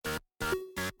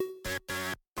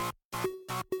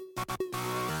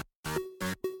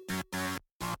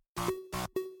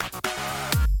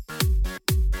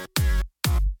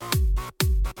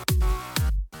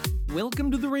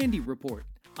Randy Report.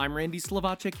 I'm Randy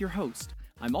Slovacek, your host.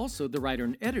 I'm also the writer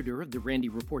and editor of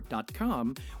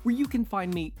therandyreport.com, where you can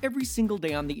find me every single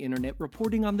day on the internet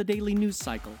reporting on the daily news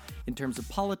cycle in terms of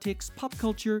politics, pop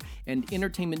culture, and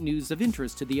entertainment news of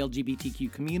interest to the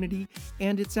LGBTQ community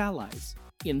and its allies.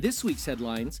 In this week's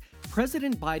headlines,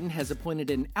 President Biden has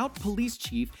appointed an out police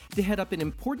chief to head up an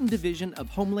important division of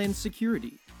Homeland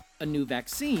Security. A new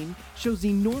vaccine shows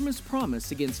enormous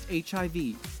promise against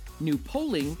HIV. New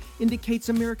polling indicates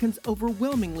Americans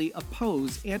overwhelmingly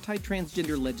oppose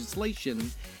anti-transgender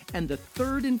legislation, and the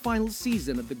third and final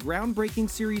season of the groundbreaking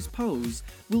series Pose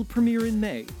will premiere in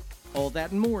May. All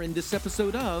that and more in this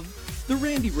episode of The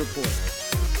Randy Report.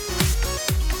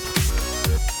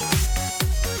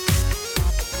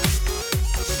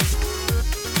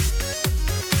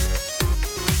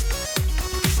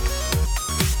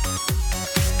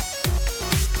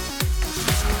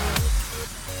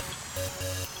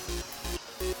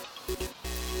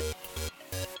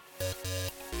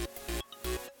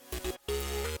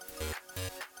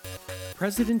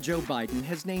 President Joe Biden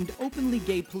has named openly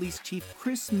gay police chief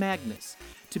Chris Magnus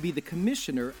to be the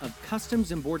Commissioner of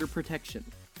Customs and Border Protection.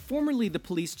 Formerly the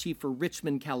police chief for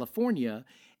Richmond, California,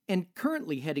 and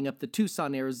currently heading up the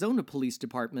Tucson, Arizona Police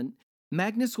Department,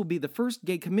 Magnus will be the first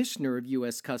gay commissioner of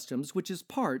U.S. Customs, which is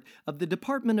part of the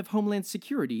Department of Homeland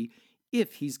Security,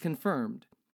 if he's confirmed.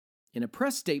 In a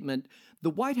press statement, the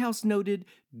White House noted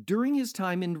during his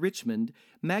time in Richmond,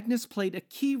 Magnus played a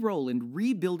key role in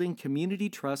rebuilding community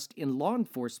trust in law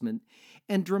enforcement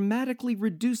and dramatically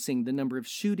reducing the number of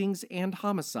shootings and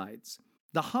homicides.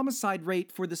 The homicide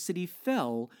rate for the city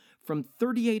fell from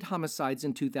 38 homicides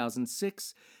in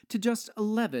 2006 to just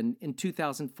 11 in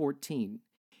 2014.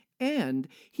 And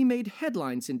he made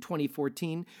headlines in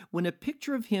 2014 when a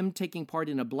picture of him taking part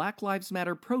in a Black Lives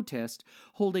Matter protest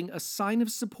holding a sign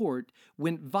of support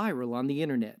went viral on the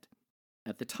internet.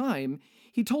 At the time,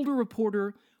 he told a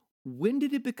reporter, "When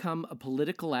did it become a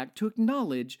political act to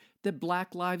acknowledge that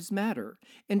Black Lives Matter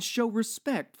and show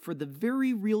respect for the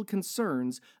very real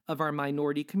concerns of our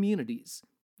minority communities?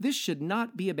 This should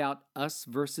not be about us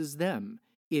versus them.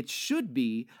 It should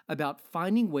be about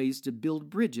finding ways to build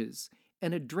bridges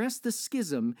and address the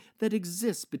schism that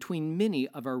exists between many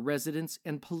of our residents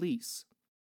and police."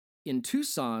 In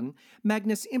Tucson,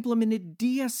 Magnus implemented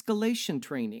de-escalation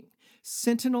training,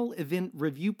 Sentinel event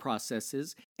review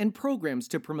processes, and programs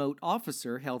to promote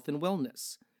officer health and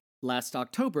wellness. Last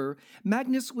October,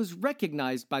 Magnus was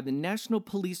recognized by the National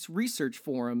Police Research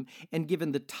Forum and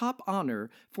given the top honor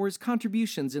for his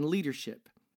contributions in leadership.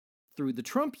 Through the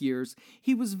Trump years,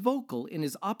 he was vocal in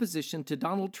his opposition to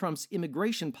Donald Trump's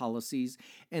immigration policies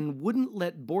and wouldn't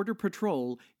let Border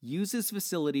Patrol use his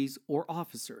facilities or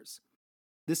officers.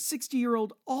 The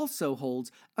 60-year-old also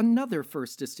holds another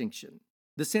first distinction.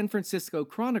 The San Francisco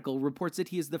Chronicle reports that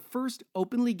he is the first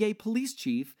openly gay police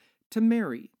chief to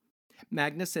marry.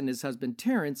 Magnus and his husband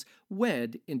Terrence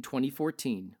wed in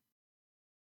 2014.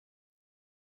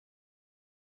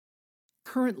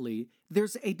 Currently,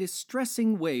 there's a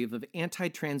distressing wave of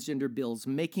anti-transgender bills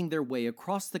making their way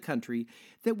across the country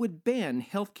that would ban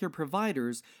healthcare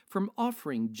providers from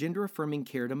offering gender-affirming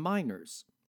care to minors.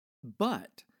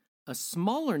 But a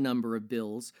smaller number of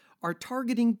bills are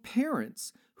targeting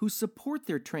parents who support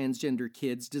their transgender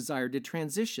kids' desire to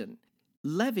transition,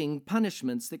 levying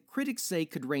punishments that critics say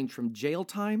could range from jail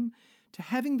time to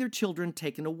having their children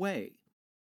taken away.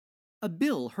 A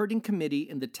bill heard in committee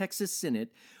in the Texas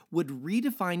Senate would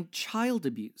redefine child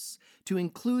abuse to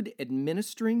include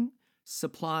administering,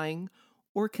 supplying,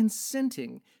 or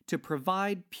consenting to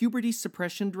provide puberty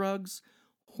suppression drugs,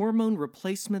 hormone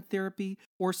replacement therapy,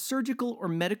 or surgical or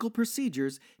medical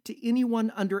procedures to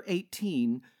anyone under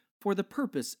 18 for the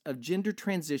purpose of gender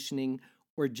transitioning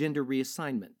or gender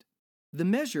reassignment. The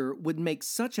measure would make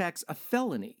such acts a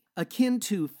felony, akin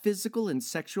to physical and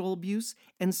sexual abuse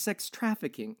and sex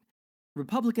trafficking.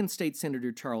 Republican State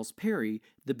Senator Charles Perry,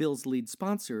 the bill's lead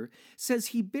sponsor, says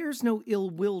he bears no ill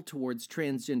will towards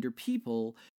transgender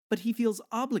people, but he feels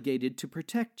obligated to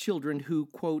protect children who,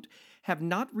 quote, have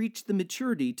not reached the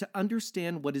maturity to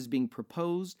understand what is being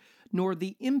proposed, nor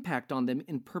the impact on them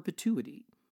in perpetuity.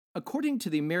 According to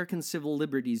the American Civil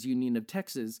Liberties Union of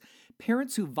Texas,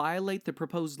 parents who violate the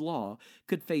proposed law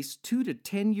could face 2 to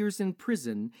 10 years in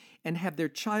prison and have their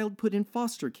child put in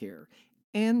foster care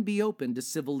and be open to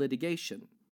civil litigation.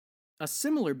 A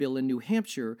similar bill in New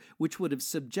Hampshire, which would have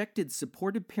subjected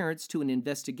supportive parents to an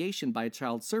investigation by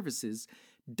Child Services,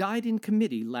 died in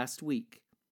committee last week.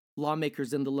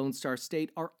 Lawmakers in the Lone Star State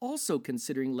are also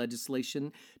considering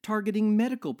legislation targeting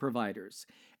medical providers,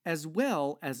 as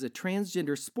well as a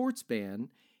transgender sports ban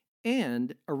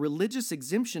and a religious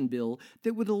exemption bill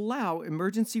that would allow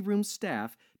emergency room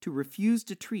staff to refuse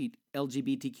to treat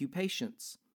LGBTQ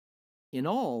patients. In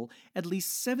all, at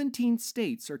least 17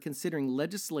 states are considering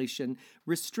legislation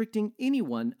restricting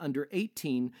anyone under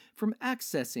 18 from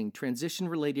accessing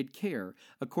transition-related care,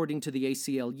 according to the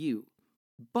ACLU.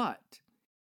 But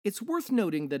it's worth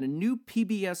noting that a new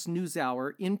PBS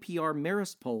NewsHour NPR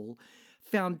Marist poll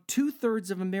found 2/3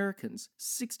 of Americans,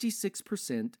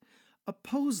 66%,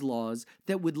 oppose laws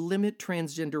that would limit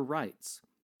transgender rights.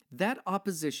 That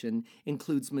opposition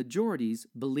includes majorities,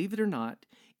 believe it or not,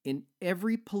 in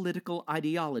every political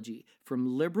ideology,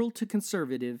 from liberal to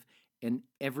conservative, and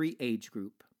every age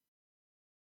group.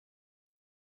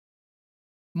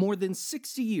 More than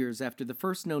 60 years after the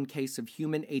first known case of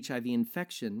human HIV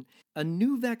infection, a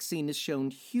new vaccine has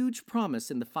shown huge promise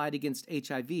in the fight against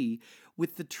HIV,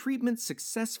 with the treatment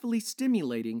successfully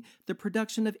stimulating the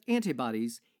production of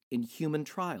antibodies in human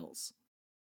trials.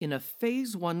 In a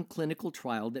Phase 1 clinical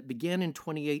trial that began in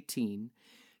 2018,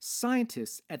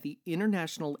 scientists at the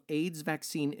International AIDS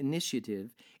Vaccine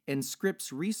Initiative and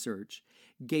Scripps Research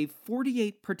gave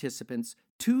 48 participants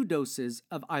 2 doses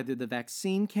of either the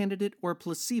vaccine candidate or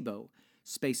placebo,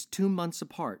 spaced 2 months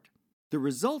apart. The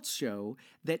results show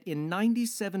that in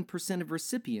 97% of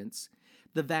recipients,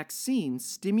 the vaccine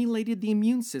stimulated the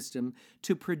immune system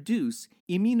to produce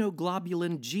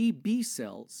immunoglobulin G B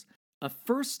cells, a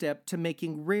first step to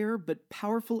making rare but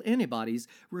powerful antibodies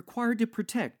required to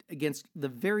protect against the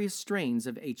various strains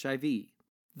of HIV.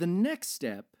 The next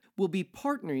step will be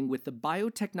partnering with the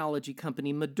biotechnology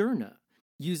company Moderna.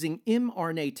 Using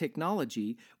mRNA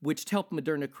technology, which helped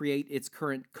Moderna create its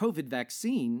current COVID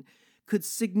vaccine, could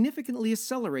significantly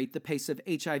accelerate the pace of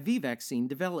HIV vaccine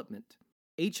development.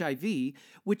 HIV,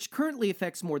 which currently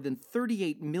affects more than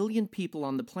 38 million people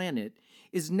on the planet,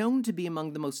 is known to be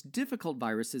among the most difficult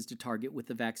viruses to target with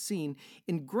the vaccine,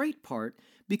 in great part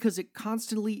because it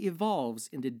constantly evolves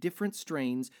into different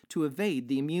strains to evade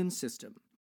the immune system.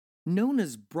 Known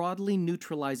as broadly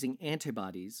neutralizing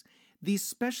antibodies, these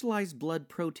specialized blood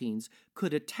proteins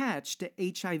could attach to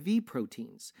HIV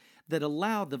proteins that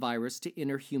allow the virus to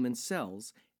enter human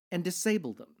cells and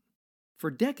disable them. For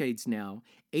decades now,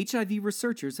 HIV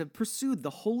researchers have pursued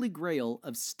the holy grail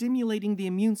of stimulating the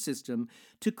immune system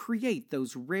to create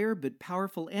those rare but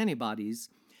powerful antibodies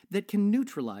that can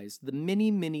neutralize the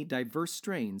many, many diverse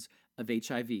strains of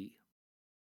HIV.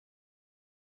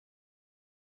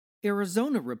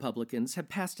 Arizona Republicans have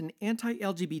passed an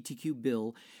anti-LGBTQ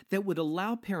bill that would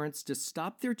allow parents to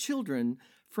stop their children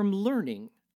from learning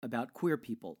about queer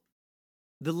people.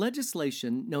 The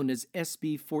legislation, known as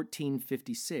SB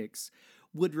 1456,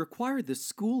 would require the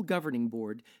school governing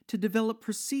board to develop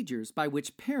procedures by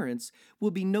which parents will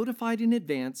be notified in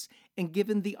advance and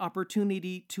given the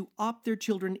opportunity to opt their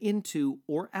children into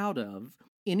or out of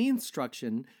any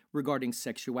instruction regarding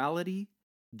sexuality,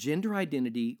 gender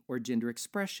identity, or gender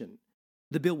expression.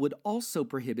 The bill would also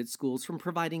prohibit schools from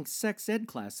providing sex ed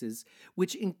classes,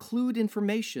 which include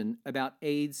information about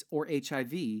AIDS or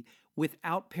HIV,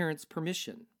 without parents'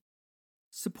 permission.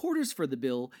 Supporters for the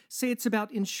bill say it's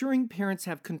about ensuring parents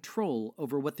have control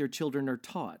over what their children are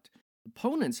taught.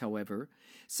 Opponents, however,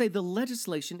 say the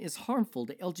legislation is harmful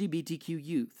to LGBTQ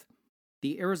youth.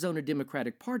 The Arizona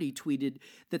Democratic Party tweeted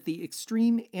that the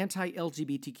extreme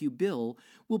anti-LGBTQ bill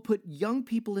will put young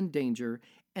people in danger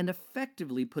and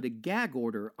effectively put a gag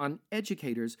order on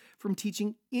educators from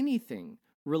teaching anything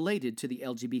related to the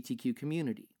LGBTQ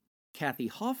community. Kathy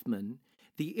Hoffman,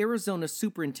 the Arizona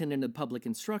Superintendent of Public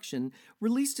Instruction,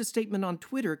 released a statement on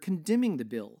Twitter condemning the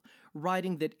bill,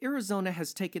 writing that Arizona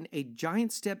has taken a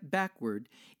giant step backward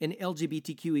in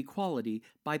LGBTQ equality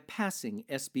by passing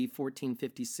SB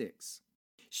 1456.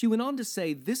 She went on to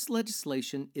say this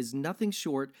legislation is nothing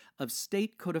short of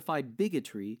state-codified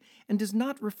bigotry and does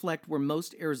not reflect where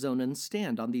most Arizonans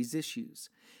stand on these issues.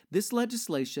 This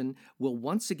legislation will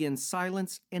once again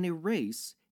silence and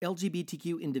erase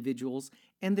LGBTQ individuals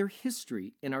and their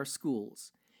history in our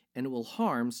schools, and it will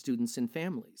harm students and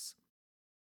families.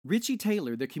 Richie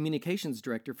Taylor, the communications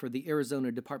director for the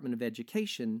Arizona Department of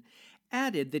Education,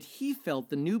 added that he felt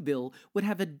the new bill would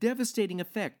have a devastating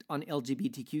effect on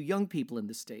LGBTQ young people in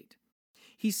the state.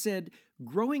 He said,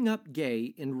 "Growing up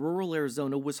gay in rural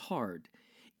Arizona was hard.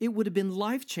 It would have been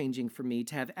life-changing for me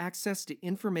to have access to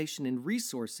information and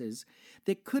resources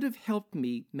that could have helped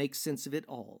me make sense of it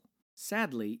all.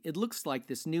 Sadly, it looks like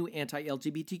this new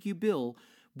anti-LGBTQ bill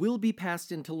will be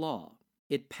passed into law.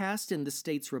 It passed in the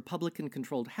state's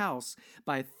Republican-controlled House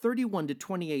by a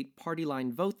 31-28 party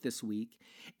line vote this week,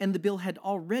 and the bill had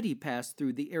already passed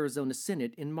through the Arizona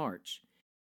Senate in March.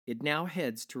 It now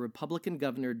heads to Republican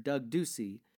Governor Doug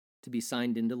Ducey to be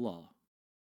signed into law.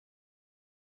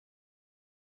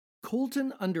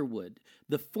 Colton Underwood,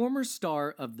 the former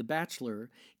star of The Bachelor,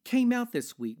 came out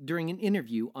this week during an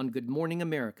interview on Good Morning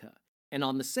America, and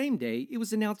on the same day, it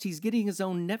was announced he's getting his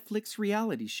own Netflix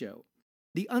reality show.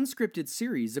 The unscripted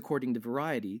series, according to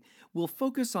Variety, will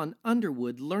focus on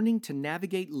Underwood learning to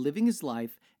navigate living his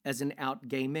life as an out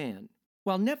gay man.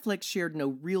 While Netflix shared no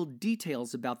real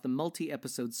details about the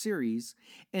multi-episode series,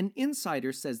 an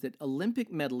insider says that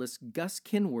Olympic medalist Gus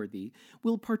Kenworthy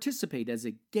will participate as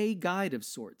a gay guide of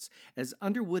sorts as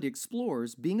Underwood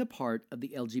explores being a part of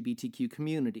the LGBTQ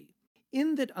community.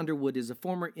 In that Underwood is a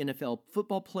former NFL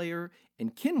football player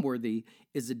and Kenworthy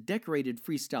is a decorated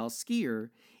freestyle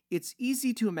skier, it's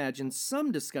easy to imagine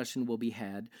some discussion will be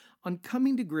had on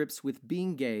coming to grips with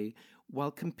being gay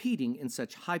while competing in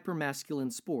such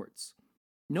hyper-masculine sports.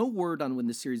 No word on when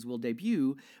the series will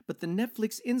debut, but the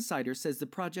Netflix insider says the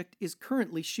project is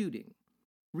currently shooting.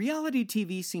 Reality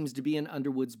TV seems to be in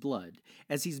Underwood's blood,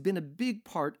 as he's been a big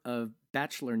part of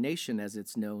Bachelor Nation, as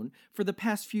it's known, for the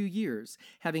past few years,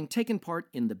 having taken part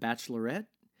in The Bachelorette,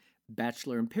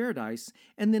 Bachelor in Paradise,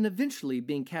 and then eventually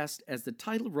being cast as the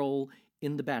title role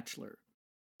in The Bachelor.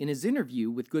 In his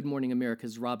interview with Good Morning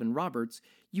America's Robin Roberts,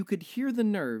 you could hear the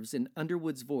nerves in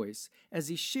Underwood's voice as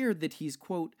he shared that he's,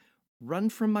 quote, run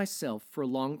from myself for a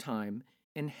long time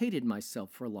and hated myself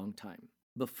for a long time,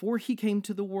 before he came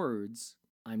to the words,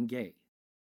 I'm gay.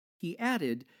 He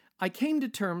added, I came to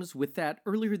terms with that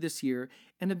earlier this year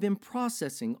and have been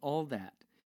processing all that.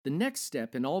 The next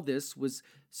step in all this was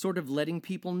sort of letting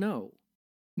people know.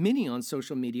 Many on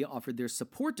social media offered their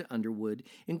support to Underwood,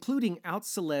 including out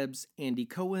celebs Andy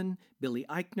Cohen, Billy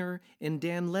Eichner, and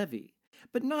Dan Levy.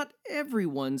 But not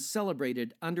everyone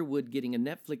celebrated Underwood getting a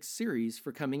Netflix series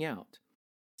for coming out.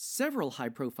 Several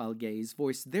high-profile gays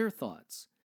voiced their thoughts.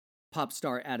 Pop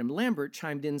star Adam Lambert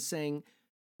chimed in saying,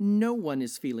 no one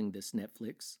is feeling this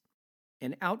Netflix.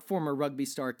 And out former rugby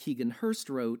star Keegan Hurst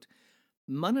wrote,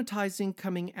 monetizing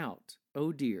coming out,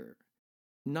 oh dear,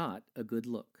 not a good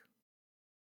look.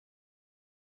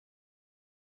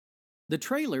 The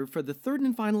trailer for the third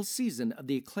and final season of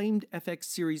the acclaimed FX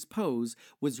series Pose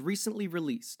was recently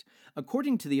released.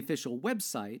 According to the official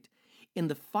website, in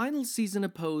the final season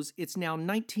of Pose, it's now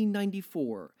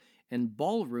 1994, and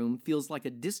ballroom feels like a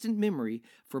distant memory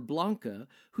for Blanca,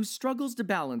 who struggles to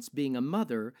balance being a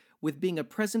mother with being a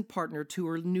present partner to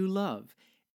her new love,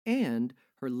 and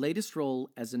her latest role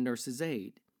as a nurse's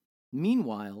aide.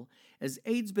 Meanwhile, as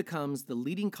AIDS becomes the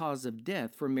leading cause of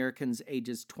death for Americans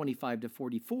ages 25 to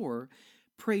 44,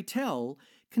 Pray Tell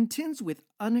contends with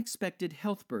unexpected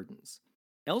health burdens.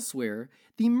 Elsewhere,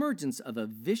 the emergence of a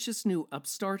vicious new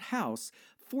upstart house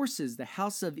forces the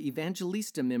House of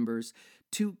Evangelista members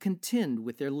to contend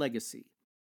with their legacy.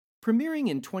 Premiering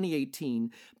in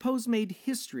 2018, Pose made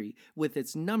history with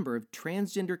its number of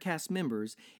transgender cast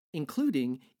members,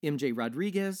 including MJ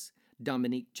Rodriguez,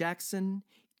 Dominique Jackson,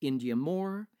 India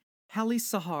Moore, Hallie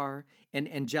Sahar,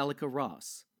 and Angelica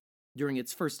Ross. During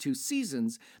its first 2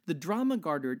 seasons, the drama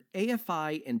garnered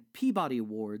AFI and Peabody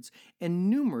Awards and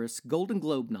numerous Golden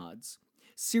Globe nods.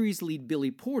 Series lead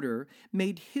Billy Porter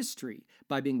made history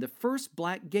by being the first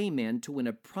black gay man to win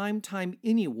a Primetime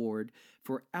Emmy Award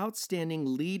for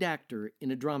Outstanding Lead Actor in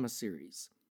a Drama Series.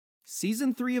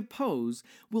 Season 3 of Pose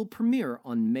will premiere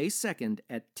on May 2nd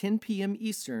at 10 p.m.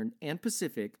 Eastern and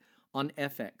Pacific on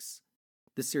FX.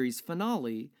 The series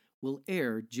finale will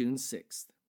air June 6th.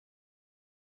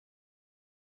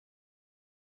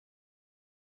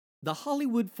 The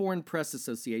Hollywood Foreign Press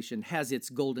Association has its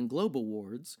Golden Globe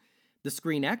Awards, the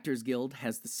Screen Actors Guild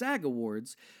has the SAG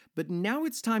Awards, but now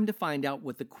it's time to find out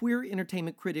what the queer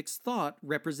entertainment critics thought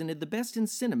represented the best in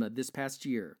cinema this past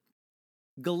year.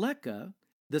 GALECA,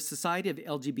 the Society of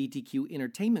LGBTQ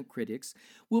Entertainment Critics,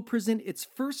 will present its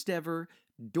first ever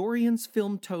Dorians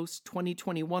Film Toast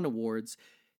 2021 Awards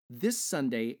this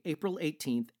Sunday, April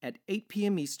 18th at 8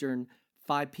 p.m. Eastern,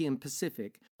 5 p.m.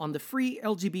 Pacific on the free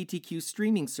LGBTQ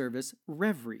streaming service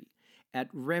Revry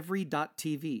at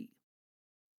revry.tv.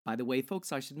 By the way,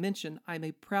 folks, I should mention I'm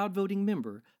a proud voting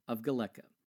member of GALECA.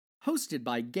 Hosted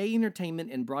by gay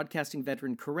entertainment and broadcasting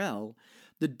veteran Carell,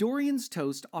 the Dorians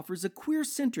Toast offers a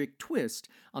queer-centric twist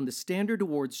on the standard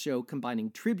awards show,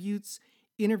 combining tributes,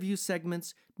 interview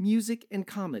segments, music, and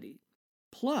comedy.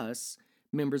 Plus,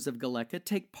 members of GALECA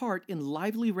take part in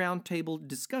lively roundtable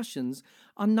discussions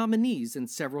on nominees in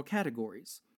several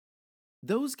categories.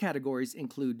 Those categories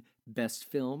include Best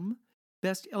Film,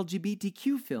 Best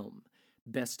LGBTQ Film,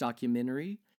 Best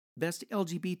Documentary, Best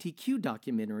LGBTQ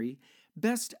Documentary,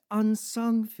 Best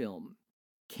Unsung Film,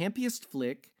 Campiest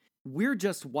Flick, We're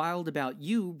Just Wild About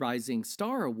You Rising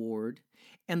Star Award,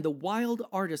 and the Wild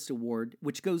Artist Award,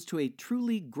 which goes to a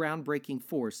truly groundbreaking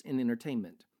force in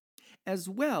entertainment, as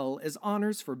well as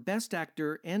honors for Best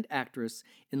Actor and Actress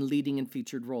in leading and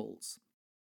featured roles.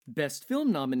 Best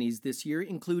Film nominees this year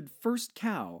include First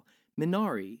Cow,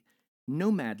 Minari,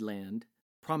 Nomadland,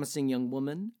 Promising Young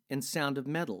Woman, and Sound of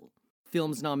Metal.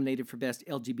 Films nominated for Best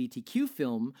LGBTQ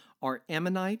Film are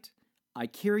Ammonite, I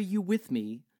Carry You With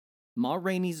Me, Ma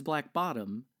Rainey's Black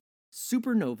Bottom,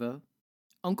 Supernova,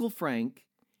 Uncle Frank,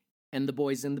 and The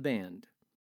Boys in the Band.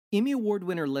 Emmy Award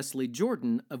winner Leslie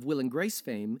Jordan of Will and Grace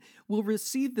fame will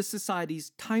receive the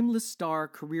Society's Timeless Star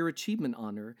Career Achievement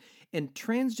Honor, and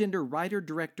transgender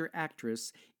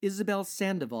writer-director-actress Isabel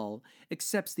Sandoval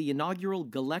accepts the inaugural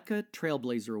Galeka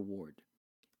Trailblazer Award.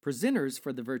 Presenters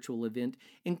for the virtual event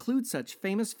include such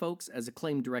famous folks as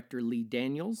acclaimed director Lee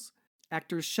Daniels,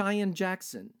 actors Cheyenne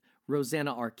Jackson,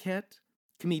 Rosanna Arquette,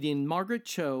 comedian Margaret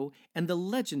Cho, and the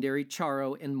legendary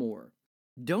Charo, and more.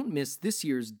 Don't miss this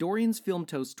year's Dorians Film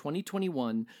Toast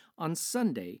 2021 on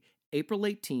Sunday, April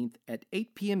 18th at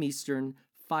 8 p.m. Eastern,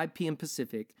 5 p.m.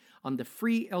 Pacific on the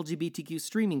free LGBTQ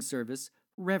streaming service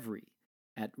Revry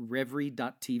at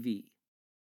revry.tv.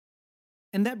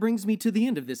 And that brings me to the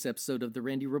end of this episode of The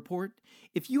Randy Report.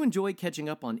 If you enjoy catching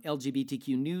up on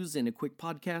LGBTQ news in a quick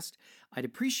podcast, I'd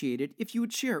appreciate it if you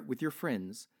would share it with your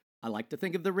friends. I like to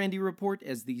think of The Randy Report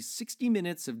as the 60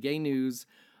 minutes of gay news,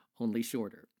 only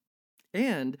shorter.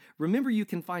 And remember, you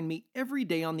can find me every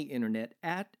day on the internet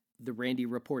at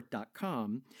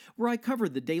therandyreport.com, where I cover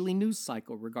the daily news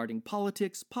cycle regarding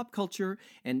politics, pop culture,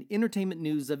 and entertainment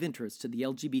news of interest to the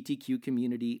LGBTQ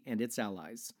community and its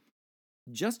allies.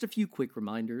 Just a few quick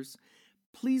reminders.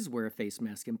 Please wear a face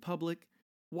mask in public,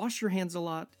 wash your hands a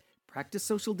lot, practice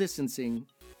social distancing,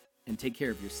 and take care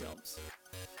of yourselves.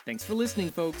 Thanks for listening,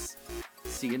 folks.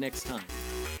 See you next time.